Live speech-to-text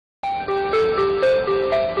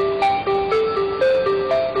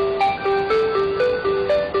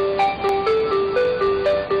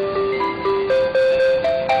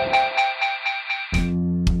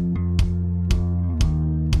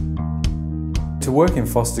To work in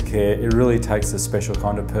foster care, it really takes a special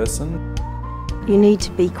kind of person. You need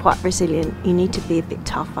to be quite resilient, you need to be a bit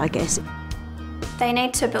tough, I guess. They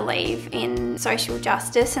need to believe in social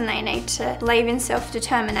justice and they need to believe in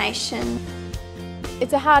self-determination.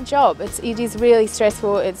 It's a hard job. It is really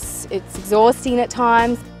stressful, it's exhausting at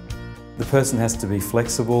times. The person has to be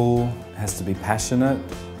flexible, has to be passionate.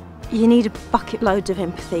 You need a bucket load of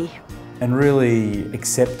empathy. And really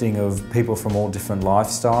accepting of people from all different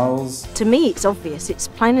lifestyles. To me it's obvious, it's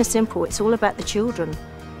plain and simple, it's all about the children.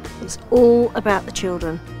 It's all about the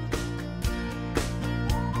children.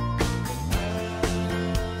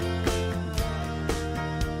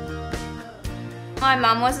 My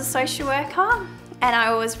mum was a social worker and I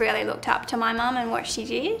always really looked up to my mum and what she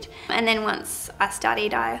did. And then once I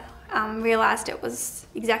studied, I realised it was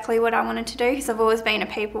exactly what I wanted to do, because I've always been a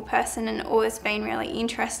people person and always been really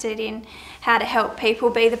interested in how to help people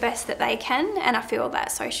be the best that they can, and I feel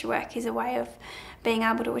that social work is a way of being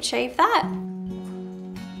able to achieve that.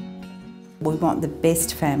 We want the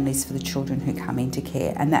best families for the children who come into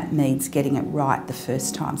care, and that means getting it right the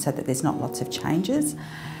first time so that there's not lots of changes,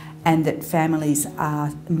 and that families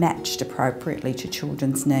are matched appropriately to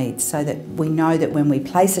children's needs, so that we know that when we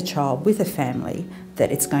place a child with a family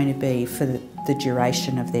that it's going to be for the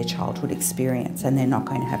duration of their childhood experience and they're not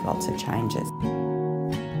going to have lots of changes.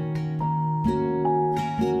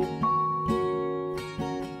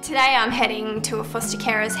 Today I'm heading to a foster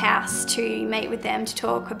carer's house to meet with them to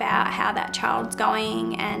talk about how that child's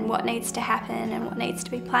going and what needs to happen and what needs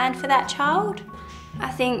to be planned for that child. I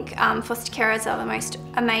think foster carers are the most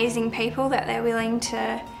amazing people, that they're willing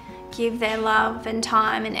to give their love and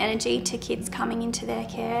time and energy to kids coming into their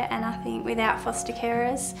care, and I think without foster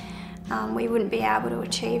carers we wouldn't be able to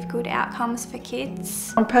achieve good outcomes for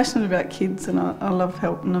kids. I'm passionate about kids and I love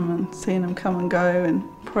helping them and seeing them come and go and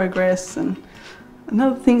progress. And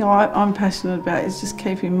another thing I'm passionate about is just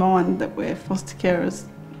keeping in mind that we're foster carers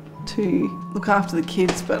to look after the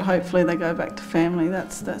kids, but hopefully they go back to family.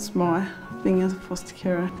 That's my thing as a foster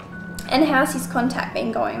carer. And how's his contact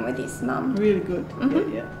been going with his mum? Really good,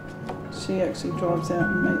 yeah. She actually drives out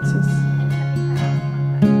and meets us.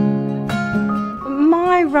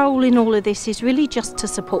 My role in all of this is really just to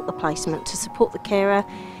support the placement, to support the carer,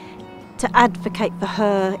 to advocate for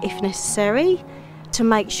her if necessary, to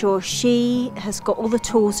make sure she has got all the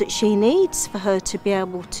tools that she needs for her to be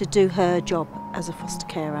able to do her job as a foster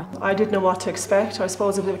carer. I didn't know what to expect. I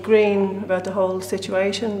suppose a bit green about the whole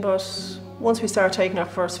situation, but once we started taking our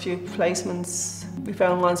first few placements, we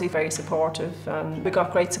found Wanslea very supportive, and we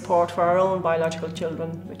got great support for our own biological children,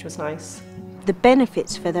 which was nice. The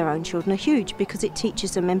benefits for their own children are huge because it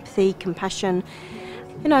teaches them empathy, compassion.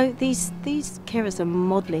 You know, these carers are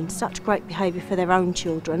modelling such great behaviour for their own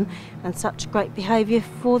children and such great behaviour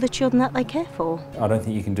for the children that they care for. I don't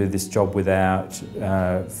think you can do this job without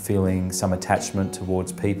feeling some attachment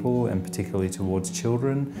towards people, and particularly towards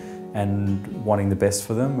children, and wanting the best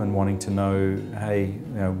for them and wanting to know, hey,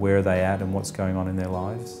 you know, where are they at and what's going on in their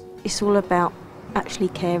lives. It's all about actually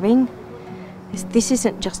caring. This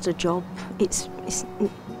isn't just a job, it's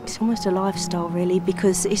almost a lifestyle really,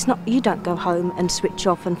 because it's not, you don't go home and switch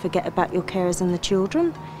off and forget about your carers and the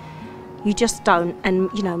children. You just don't, and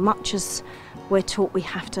you know, much as we're taught we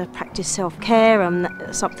have to practice self-care, and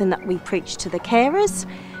that's something that we preach to the carers,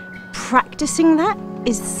 practicing that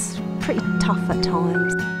is pretty tough at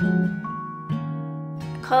times.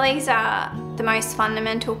 Colleagues are the most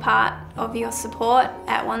fundamental part of your support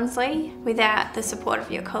at Wanslea. Without the support of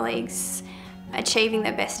your colleagues, achieving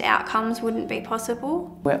the best outcomes wouldn't be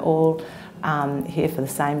possible. We're all here for the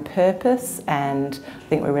same purpose, and I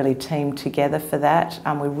think we're really teamed together for that.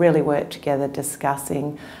 We really work together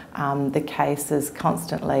discussing the cases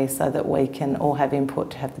constantly so that we can all have input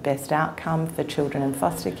to have the best outcome for children and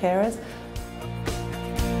foster carers.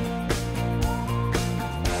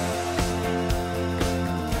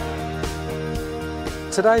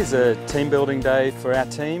 Today's a team building day for our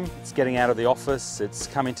team. It's getting out of the office, it's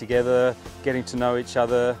coming together, getting to know each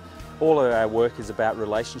other. All of our work is about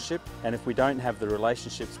relationship, and if we don't have the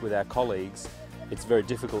relationships with our colleagues, it's very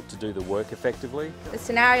difficult to do the work effectively. The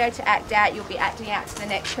scenario to act out, you'll be acting out to the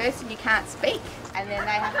next person, you can't speak, and then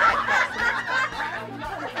they have to act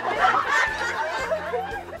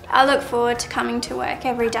out. I look forward to coming to work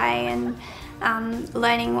every day and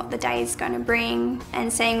learning what the day is going to bring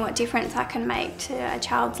and seeing what difference I can make to a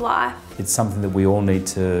child's life. It's something that we all need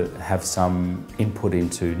to have some input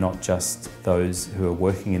into, not just those who are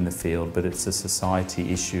working in the field, but it's a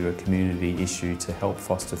society issue, a community issue to help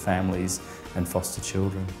foster families and foster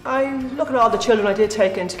children. I look at all the children I did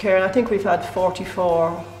take into care, and I think we've had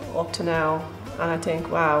 44 up to now, and I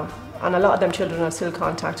think, wow, And a lot of them children are still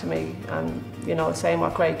contacting me and, you know, saying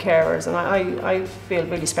what great carers, and I feel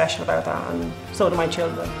really special about that, and so do my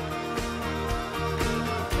children.